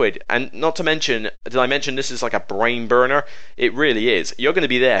 11 quid, and not to mention, did I mention this is like a brain burner? It really is. You're going to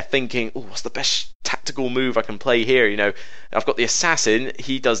be there thinking, oh, what's the best tactical move I can play here? You know, I've got the assassin,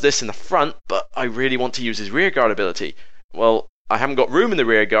 he does this in the front, but I really want to use his rear guard ability. Well, I haven't got room in the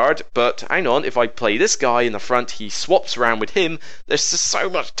rear guard, but hang on, if I play this guy in the front, he swaps around with him. There's just so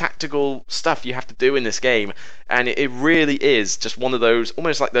much tactical stuff you have to do in this game, and it really is just one of those,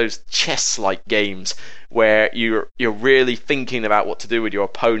 almost like those chess-like games, where you're really thinking about what to do with your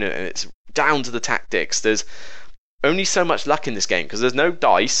opponent, and it's down to the tactics. There's only so much luck in this game, because there's no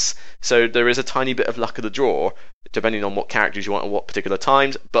dice, so there is a tiny bit of luck of the draw, depending on what characters you want at what particular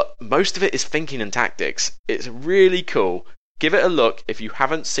times, but most of it is thinking and tactics. It's really cool. Give it a look if you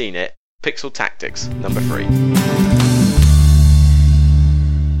haven't seen it. Pixel Tactics, number 3.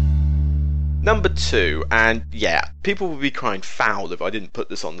 Number 2, and yeah, people would be crying foul if I didn't put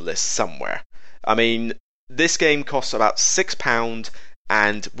this on the list somewhere. I mean, this game costs about £6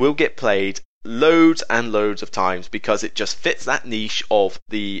 and will get played loads and loads of times because it just fits that niche of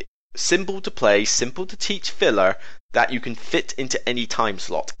the simple to play, simple to teach filler that you can fit into any time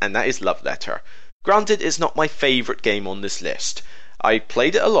slot, and that is Love Letter. Granted, it's not my favourite game on this list. I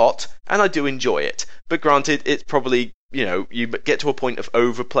played it a lot, and I do enjoy it. But granted, it's probably, you get to a point of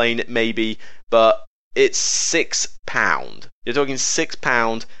overplaying it maybe, but it's £6. You're talking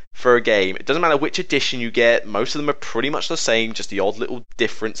 £6 for a game. It doesn't matter which edition you get, most of them are pretty much the same, just the odd little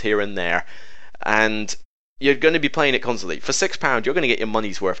difference here and there. And you're going to be playing it constantly. For £6, you're going to get your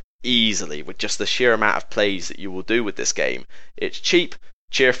money's worth easily with just the sheer amount of plays that you will do with this game. It's cheap,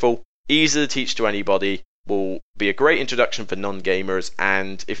 cheerful, easy to teach to anybody, will be a great introduction for non-gamers,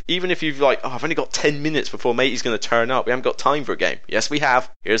 and even if you've I've only got 10 minutes before matey's going to turn up, we haven't got time for a game. Yes, we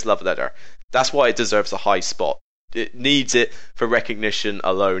have. Here's Love Letter. That's why it deserves a high spot. It needs it for recognition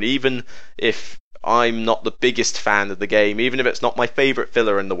alone. Even if I'm not the biggest fan of the game, even if it's not my favourite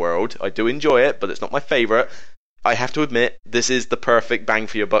filler in the world, I do enjoy it, but it's not my favourite, I have to admit, this is the perfect bang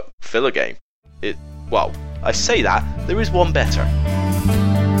for your buck filler game. I say that, there is one better.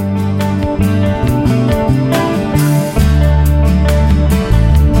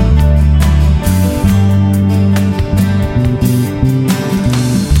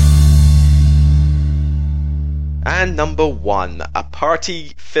 And number 1, a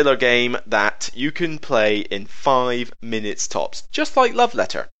party filler game that you can play in 5 minutes tops, just like Love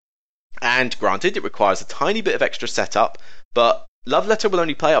Letter. And granted, it requires a tiny bit of extra setup, but Love Letter will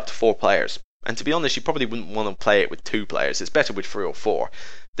only play up to 4 players. And to be honest, you probably wouldn't want to play it with 2 players. It's better with 3 or 4.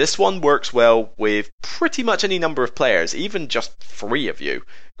 This one works well with pretty much any number of players, even just 3 of you.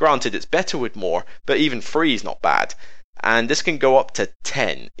 Granted, it's better with more, but even 3 is not bad. And this can go up to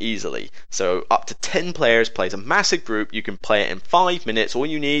 10 easily. So up to 10 players plays a massive group. You can play it in 5 minutes. All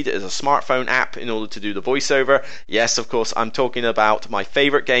you need is a smartphone app in order to do the voiceover. Yes, of course, I'm talking about my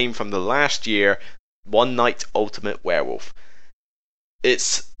favourite game from the last year, One Night Ultimate Werewolf.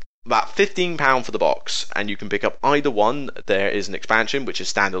 It's about £15 for the box, and you can pick up either one. There is an expansion which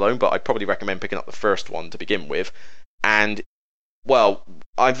is standalone, but I'd probably recommend picking up the first one to begin with. and well,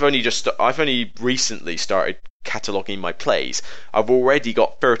 I've only recently started cataloguing my plays. I've already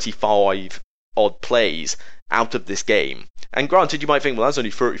got 35 odd plays out of this game. And granted, you might think, well, that's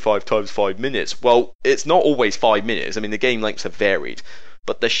only 35 times 5 minutes. Well, it's not always 5 minutes. I mean, the game lengths have varied.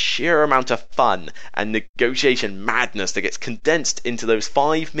 But the sheer amount of fun and negotiation madness that gets condensed into those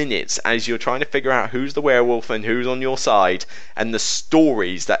 5 minutes as you're trying to figure out who's the werewolf and who's on your side, and the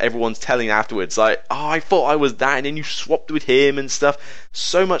stories that everyone's telling afterwards, like, oh, I thought I was that, and then you swapped with him and stuff.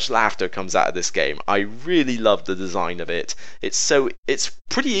 So much laughter comes out of this game. I really love the design of it. It's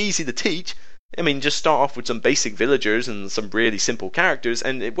pretty easy to teach. I mean, just start off with some basic villagers and some really simple characters,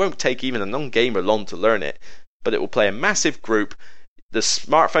 and it won't take even a non-gamer long to learn it. But it will play a massive group. The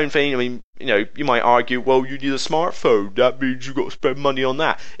smartphone thing, I mean, you might argue, well, you need a smartphone, that means you've got to spend money on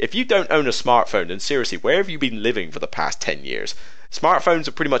that. If you don't own a smartphone, then seriously, where have you been living for the past 10 years? Smartphones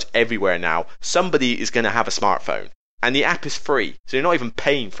are pretty much everywhere now. Somebody is going to have a smartphone. And the app is free, so you're not even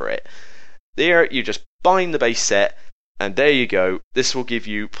paying for it. There, you're just buying the base set, and there you go. This will give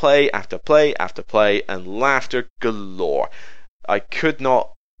you play after play after play, and laughter galore. I could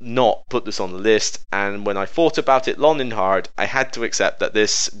not put this on the list, and when I thought about it long and hard, I had to accept that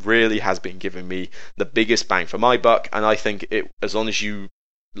this really has been giving me the biggest bang for my buck. And I think as long as you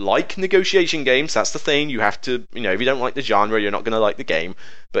like negotiation games, that's the thing. You have to, if you don't like the genre, you're not going to like the game.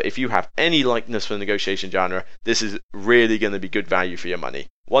 But if you have any likeness for the negotiation genre, this is really going to be good value for your money.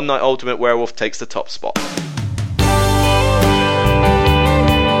 One Night Ultimate Werewolf takes the top spot.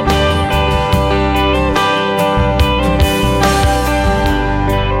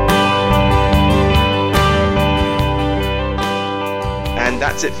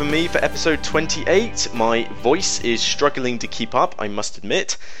 That's it for me for episode 28. My voice is struggling to keep up, I must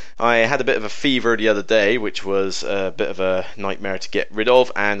admit. I had a bit of a fever the other day, which was a bit of a nightmare to get rid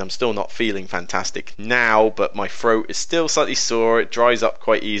of, and I'm still not feeling fantastic now, but my throat is still slightly sore. It dries up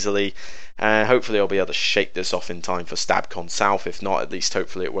quite easily, and hopefully I'll be able to shake this off in time for StabCon South. If not, at least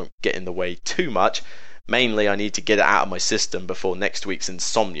hopefully it won't get in the way too much. Mainly I need to get it out of my system before next week's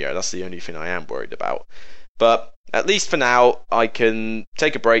Insomnia. That's the only thing I am worried about. But at least for now, I can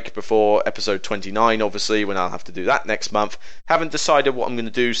take a break before episode 29, obviously, when I'll have to do that next month. Haven't decided what I'm going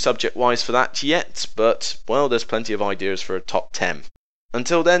to do subject-wise for that yet, but, well, there's plenty of ideas for a top 10.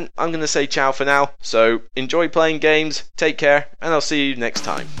 Until then, I'm going to say ciao for now, so enjoy playing games, take care, and I'll see you next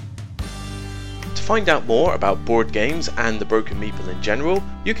time. To find out more about board games and the Broken Meeple in general,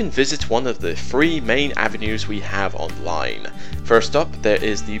 you can visit one of the 3 main avenues we have online. First up, there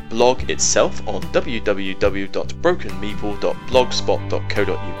is the blog itself on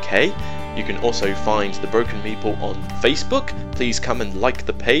www.brokenmeeple.blogspot.co.uk. You can also find the Broken Meeple on Facebook. Please come and like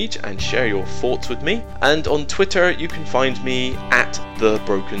the page and share your thoughts with me. And on Twitter, you can find me at the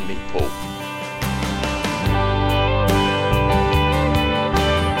Broken Meeple.